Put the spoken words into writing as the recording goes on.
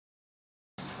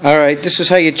Alright, this is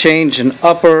how you change an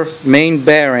upper main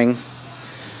bearing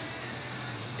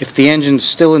if the engine's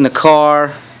still in the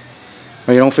car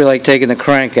or you don't feel like taking the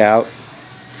crank out.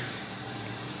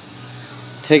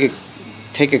 Take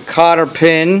a cotter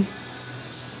pin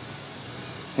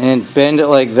and bend it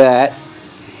like that.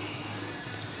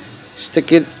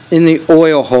 Stick it in the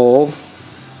oil hole.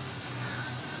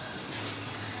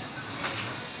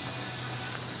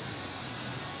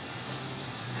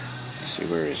 Let's see,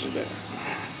 where is it at?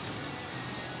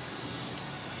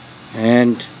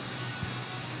 And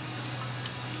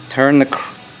turn the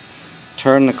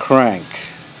crank.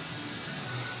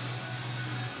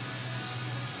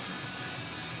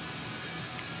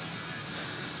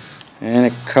 And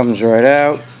it comes right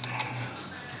out.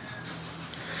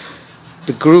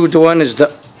 The grooved one is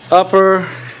the upper,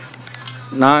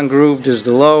 non-grooved is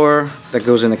the lower. That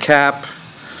goes in the cap.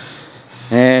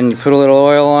 And you put a little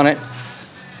oil on it.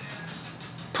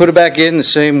 Put it back in the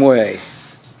same way.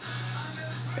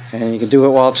 And you can do it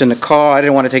while it's in the car. I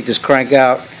didn't want to take this crank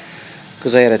out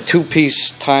because I had a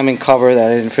two-piece timing cover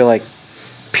that I didn't feel like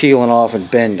peeling off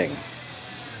and bending.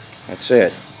 That's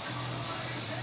it.